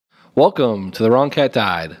Welcome to The Wrong Cat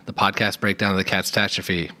Died, the podcast breakdown of the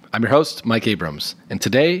catastrophe. I'm your host, Mike Abrams, and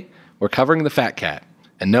today we're covering the fat cat.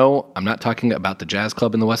 And no, I'm not talking about the jazz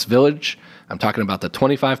club in the West Village. I'm talking about the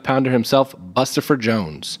 25-pounder himself, Bustopher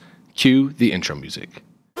Jones. Cue the intro music.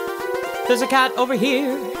 There's a cat over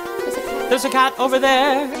here. There's a cat over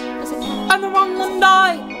there. And the wrong one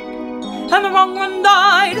died. And the wrong one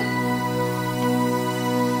died.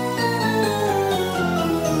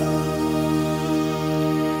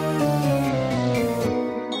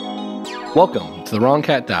 Welcome to The Wrong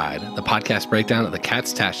Cat Died, the podcast breakdown of the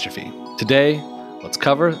catastrophe. Today, let's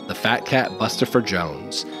cover the fat cat Bustopher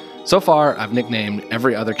Jones. So far, I've nicknamed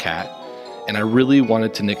every other cat, and I really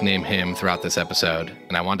wanted to nickname him throughout this episode,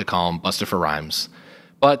 and I wanted to call him Bustopher Rhymes.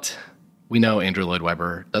 But we know Andrew Lloyd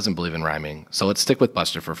Webber doesn't believe in rhyming, so let's stick with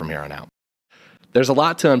Bustopher from here on out. There's a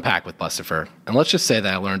lot to unpack with Bustopher, and let's just say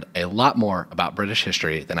that I learned a lot more about British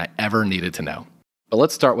history than I ever needed to know. But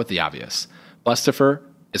let's start with the obvious. Bustopher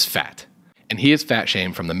is fat. And he is fat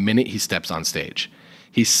shamed from the minute he steps on stage.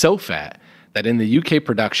 He's so fat that in the UK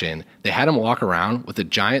production, they had him walk around with a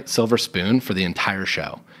giant silver spoon for the entire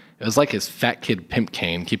show. It was like his fat kid pimp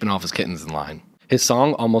cane keeping all of his kittens in line. His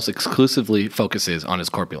song almost exclusively focuses on his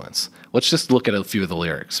corpulence. Let's just look at a few of the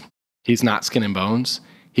lyrics. He's not skin and bones.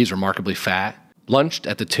 He's remarkably fat. Lunched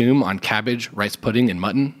at the tomb on cabbage, rice pudding, and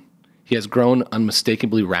mutton. He has grown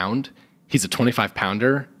unmistakably round. He's a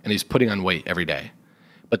 25-pounder, and he's putting on weight every day.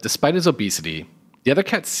 But despite his obesity, the other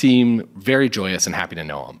cats seem very joyous and happy to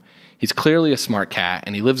know him. He's clearly a smart cat,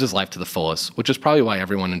 and he lives his life to the fullest, which is probably why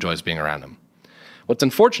everyone enjoys being around him. What's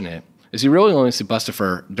unfortunate is you really only see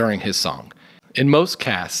Bustopher during his song. In most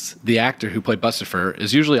casts, the actor who played Bustopher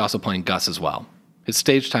is usually also playing Gus as well. His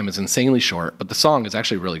stage time is insanely short, but the song is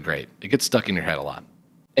actually really great. It gets stuck in your head a lot.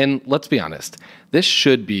 And let's be honest, this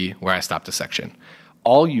should be where I stop this section.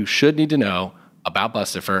 All you should need to know about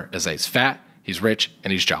Bustopher is that he's fat, he's rich,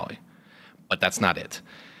 and he's jolly. But that's not it.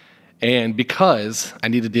 And because I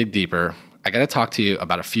need to dig deeper, I got to talk to you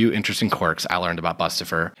about a few interesting quirks I learned about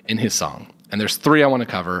Bustopher in his song. And there's three I want to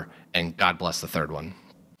cover, and God bless the third one.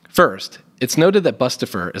 First, it's noted that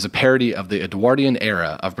Bustopher is a parody of the Edwardian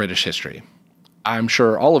era of British history. I'm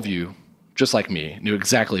sure all of you, just like me, knew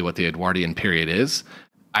exactly what the Edwardian period is.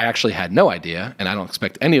 I actually had no idea, and I don't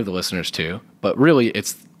expect any of the listeners to, but really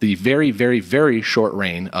it's the very, very, very short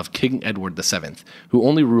reign of King Edward VII, who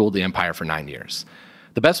only ruled the empire for 9 years.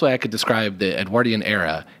 The best way I could describe the Edwardian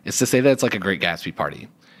era is to say that it's like a Great Gatsby party.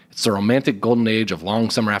 It's the romantic golden age of long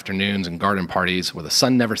summer afternoons and garden parties where the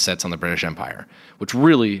sun never sets on the British Empire, which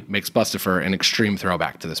really makes Bustopher an extreme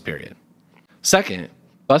throwback to this period. Second,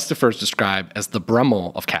 Bustopher is described as the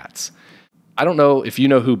Brummel of cats. I don't know if you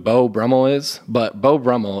know who Beau Brummel is, but Beau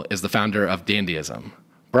Brummel is the founder of dandyism.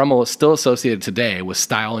 Brummel is still associated today with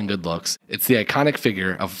style and good looks. It's the iconic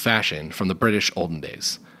figure of fashion from the British olden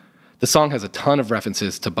days. The song has a ton of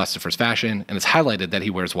references to Bustopher's fashion, and it's highlighted that he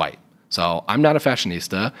wears white. So I'm not a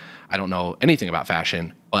fashionista. I don't know anything about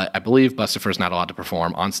fashion, but I believe Bustopher is not allowed to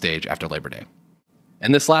perform on stage after Labor Day.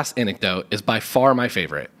 And this last anecdote is by far my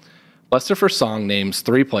favorite. Bustopher's song names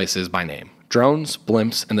 3 places by name: Drones,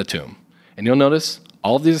 Blimps, and the Tomb. And you'll notice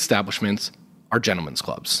all of these establishments are gentlemen's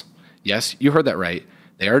clubs. Yes, you heard that right.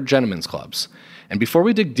 They are gentlemen's clubs. And before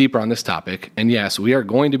we dig deeper on this topic, and yes, we are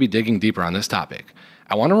going to be digging deeper on this topic,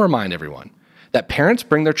 I want to remind everyone that parents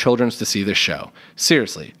bring their children to see this show.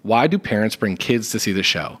 Seriously, why do parents bring kids to see this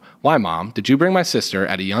show? Why, Mom, did you bring my sister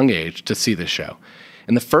at a young age to see this show?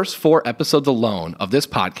 In the first 4 episodes alone of this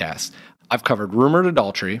podcast, I've covered rumored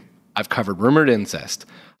adultery, I've covered rumored incest,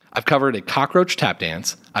 I've covered a cockroach tap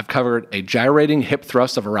dance, I've covered a gyrating hip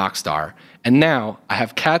thrust of a rock star, and now I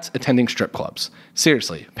have cats attending strip clubs.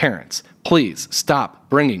 Seriously, parents, please stop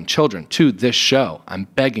bringing children to this show. I'm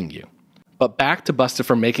begging you. But back to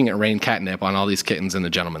Bustopher making it rain catnip on all these kittens in the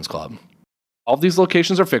gentleman's club. All of these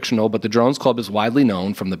locations are fictional, but the Drones Club is widely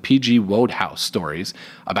known from the P.G. Wodehouse stories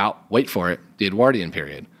about, wait for it, the Edwardian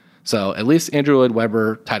period. So at least Andrew Lloyd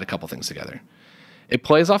Webber tied a couple things together. It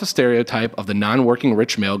plays off a stereotype of the non-working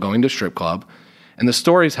rich male going to strip club, and the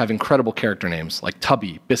stories have incredible character names like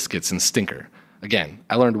Tubby, Biscuits, and Stinker. Again,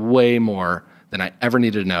 I learned way more than I ever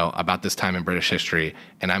needed to know about this time in British history,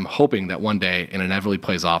 and I'm hoping that one day it inevitably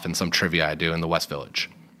plays off in some trivia I do in the West Village.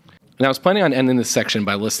 And I was planning on ending this section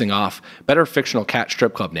by listing off better fictional cat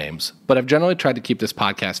strip club names, but I've generally tried to keep this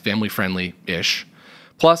podcast family-friendly-ish.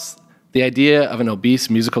 Plus, the idea of an obese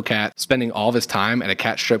musical cat spending all of his time at a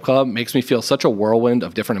cat strip club makes me feel such a whirlwind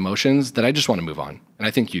of different emotions that I just want to move on, and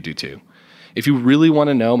I think you do too. If you really want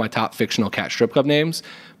to know my top fictional cat strip club names,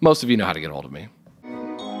 most of you know how to get a hold of me.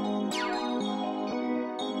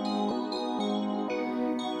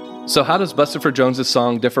 So how does Bustopher Jones's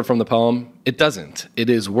song differ from the poem? It doesn't. It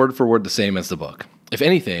is word for word the same as the book. If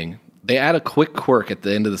anything, they add a quick quirk at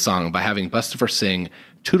the end of the song by having Bustopher sing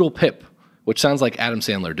Toodle Pip, which sounds like Adam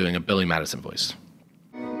Sandler doing a Billy Madison voice.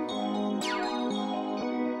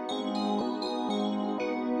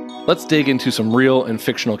 Let's dig into some real and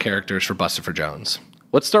fictional characters for Bustopher Jones.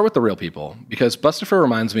 Let's start with the real people, because Bustopher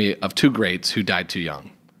reminds me of two greats who died too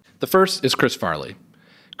young. The first is Chris Farley.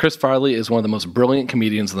 Chris Farley is one of the most brilliant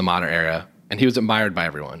comedians of the modern era, and he was admired by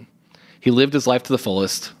everyone. He lived his life to the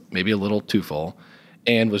fullest, maybe a little too full,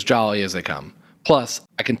 and was jolly as they come. Plus,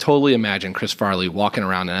 I can totally imagine Chris Farley walking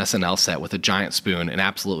around an SNL set with a giant spoon and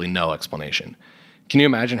absolutely no explanation. Can you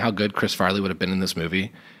imagine how good Chris Farley would have been in this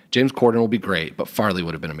movie? James Corden will be great, but Farley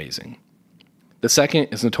would have been amazing. The second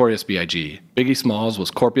is Notorious B.I.G. Biggie Smalls was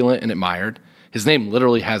corpulent and admired. His name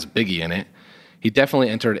literally has Biggie in it. He definitely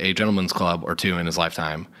entered a gentleman's club or two in his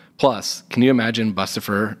lifetime. Plus, can you imagine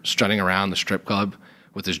Bustopher strutting around the strip club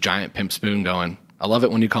with his giant pimp spoon going, "I love it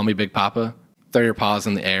when you call me Big Papa. Throw your paws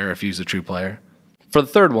in the air if you's a true player." For the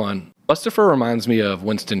third one, Bustopher reminds me of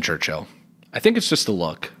Winston Churchill. I think it's just a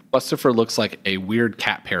look. Bustopher looks like a weird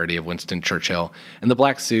cat parody of Winston Churchill, and the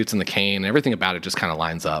black suits and the cane and everything about it just kind of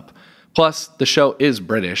lines up. Plus, the show is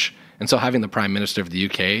British, and so having the Prime Minister of the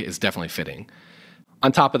UK is definitely fitting.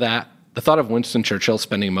 On top of that, the thought of Winston Churchill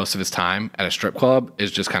spending most of his time at a strip club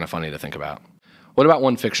is just kind of funny to think about. What about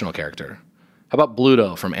one fictional character? How about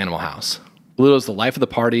Bluto from Animal House? Bluto's the life of the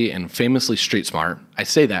party and famously street smart. I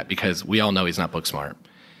say that because we all know he's not book smart.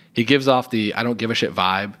 He gives off the I don't give a shit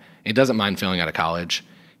vibe, and he doesn't mind failing out of college.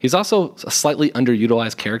 He's also a slightly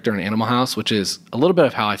underutilized character in Animal House, which is a little bit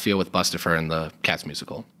of how I feel with Bustopher in the Cats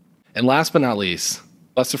musical. And last but not least,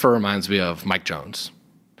 Bustopher reminds me of Mike Jones.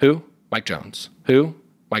 Who? Mike Jones. Who?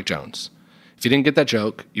 Mike Jones. If you didn't get that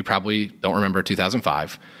joke, you probably don't remember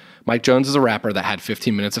 2005. Mike Jones is a rapper that had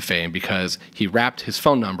 15 minutes of fame because he rapped his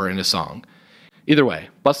phone number in his song. Either way,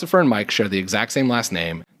 Bustopher and Mike share the exact same last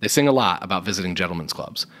name. They sing a lot about visiting gentlemen's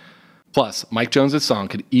clubs. Plus, Mike Jones' song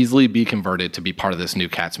could easily be converted to be part of this new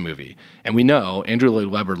Cats movie. And we know Andrew Lloyd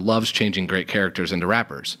Webber loves changing great characters into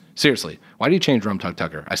rappers. Seriously, why do you change Rum Tug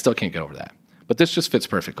Tugger? I still can't get over that. But this just fits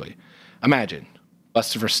perfectly. Imagine,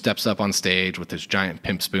 Bustopher steps up on stage with his giant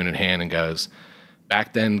pimp spoon in hand and goes,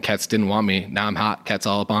 "Back then, cats didn't want me. Now I'm hot. Cats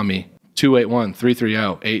all up on me.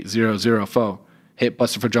 281-330-8004. Hit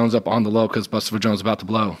Bustopher Jones up on the low because Bustopher Jones about to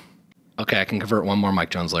blow." Okay, I can convert one more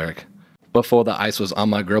Mike Jones lyric. "Before the ice was on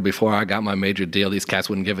my grill, before I got my major deal, these cats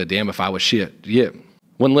wouldn't give a damn if I was shit. Yeah."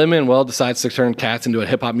 When Lin-Manuel decides to turn Cats into a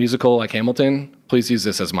hip-hop musical like Hamilton, please use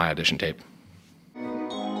this as my audition tape.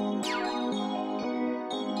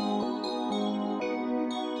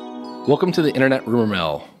 Welcome to the Internet Rumor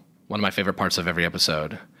Mill, one of my favorite parts of every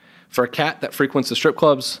episode. For a cat that frequents the strip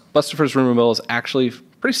clubs, Bustopher's Rumor Mill is actually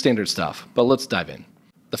pretty standard stuff, but let's dive in.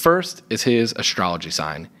 The first is his astrology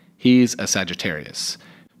sign. He's a Sagittarius.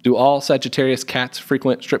 Do all Sagittarius cats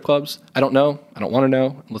frequent strip clubs? I don't know. I don't want to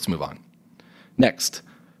know. Let's move on. Next,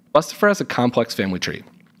 Bustopher has a complex family tree.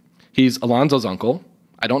 He's Alonzo's uncle.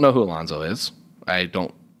 I don't know who Alonzo is. I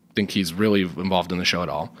don't think he's really involved in the show at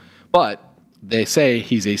all. But they say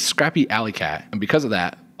he's a scrappy alley cat, and because of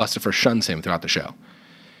that, Bustopher shuns him throughout the show.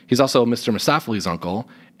 He's also Mr. Mistopheles' uncle,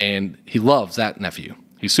 and he loves that nephew.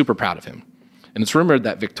 He's super proud of him. And it's rumored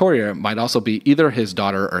that Victoria might also be either his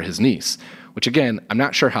daughter or his niece, which again, I'm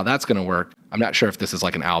not sure how that's going to work. I'm not sure if this is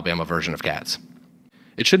like an Alabama version of Cats.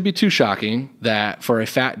 It shouldn't be too shocking that for a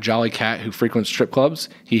fat, jolly cat who frequents strip clubs,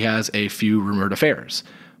 he has a few rumored affairs.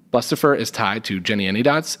 Bustopher is tied to Jenny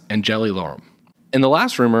Anydots and Jelly Lorem. And the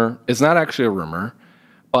last rumor is not actually a rumor,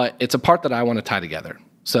 but it's a part that I want to tie together.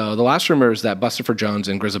 So the last rumor is that Bustopher Jones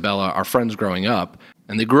and Grizabella are friends growing up,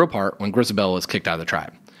 and they grew apart when Grizabella was kicked out of the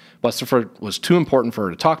tribe. Bustopher was too important for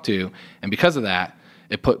her to talk to, and because of that,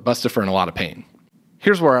 it put Bustopher in a lot of pain.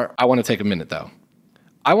 Here's where I want to take a minute, though.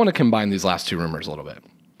 I want to combine these last two rumors a little bit.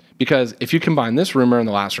 Because if you combine this rumor and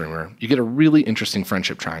the last rumor, you get a really interesting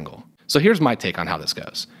friendship triangle. So here's my take on how this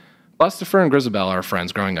goes. Bustopher and Grizabella are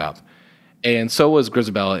friends growing up, and so was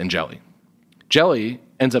Grizabella and Jelly. Jelly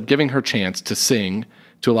ends up giving her chance to sing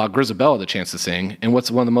to allow Grizabella the chance to sing in what's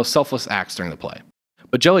one of the most selfless acts during the play.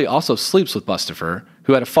 But Jelly also sleeps with Bustopher,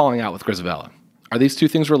 who had a falling out with Grizabella. Are these two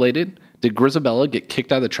things related? Did Grizabella get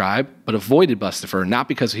kicked out of the tribe, but avoided Bustopher not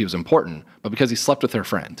because he was important, but because he slept with her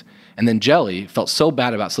friend? And then Jelly felt so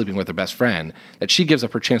bad about sleeping with her best friend that she gives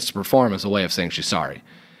up her chance to perform as a way of saying she's sorry.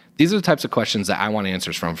 These are the types of questions that I want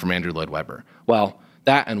answers from Andrew Lloyd Webber. Well,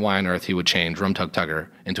 that and why on earth he would change Rum Tug Tugger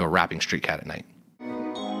into a rapping street cat at night.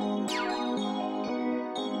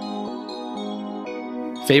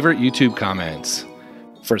 Favorite YouTube comments.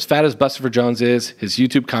 For as fat as Bustopher Jones is, his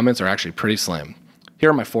YouTube comments are actually pretty slim. Here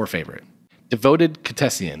are my 4 favorite. Devoted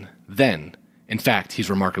Catessian. Then, in fact, he's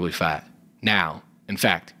remarkably fat. Now, in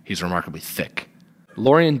fact, he's remarkably thick.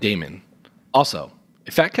 Lorian Damon. Also,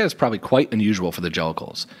 a fat cat is probably quite unusual for the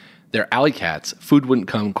Jellicles. They're alley cats, food wouldn't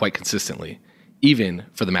come quite consistently, even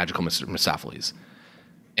for the magical Mr. Mistopheles.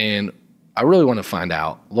 And I really want to find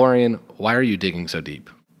out, Lorian, why are you digging so deep?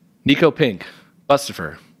 Nico Pink.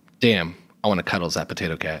 Bustopher. Damn, I want to cuddle that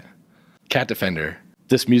potato cat. Cat Defender.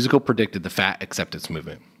 This musical predicted the fat acceptance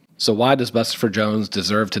movement. So why does Bustopher Jones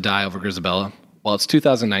deserve to die over Grisabella? Well, it's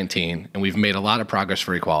 2019, and we've made a lot of progress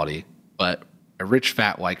for equality, but a rich,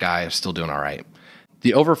 fat white guy is still doing all right.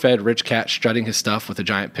 The overfed rich cat strutting his stuff with a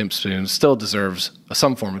giant pimp spoon still deserves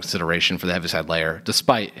some form of consideration for the Heaviside Layer,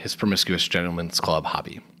 despite his promiscuous gentleman's club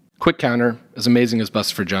hobby. Quick counter, as amazing as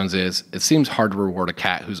Bustopher Jones is, it seems hard to reward a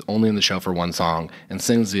cat who's only in the show for one song and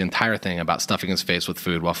sings the entire thing about stuffing his face with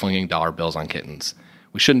food while flinging dollar bills on kittens.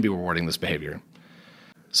 We shouldn't be rewarding this behavior.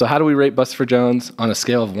 So how do we rate Bustopher Jones? On a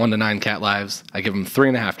scale of 1 to 9 cat lives, I give him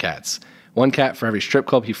 3.5 cats. 1 cat for every strip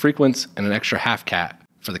club he frequents, and an extra half cat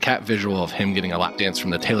for the cat visual of him getting a lap dance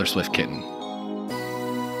from the Taylor Swift kitten.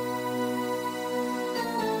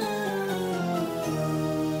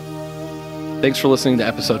 Thanks for listening to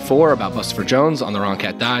episode 4 about Bustopher Jones on The Wrong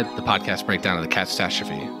Cat Died, the podcast breakdown of the Cat's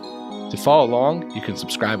Catastrophe. To follow along, you can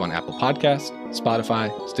subscribe on Apple Podcasts,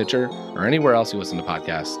 Spotify, Stitcher, or anywhere else you listen to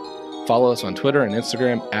podcasts. Follow us on Twitter and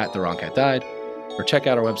Instagram at The Wrong Cat Died, or check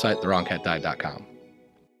out our website, thewrongcatdied.com.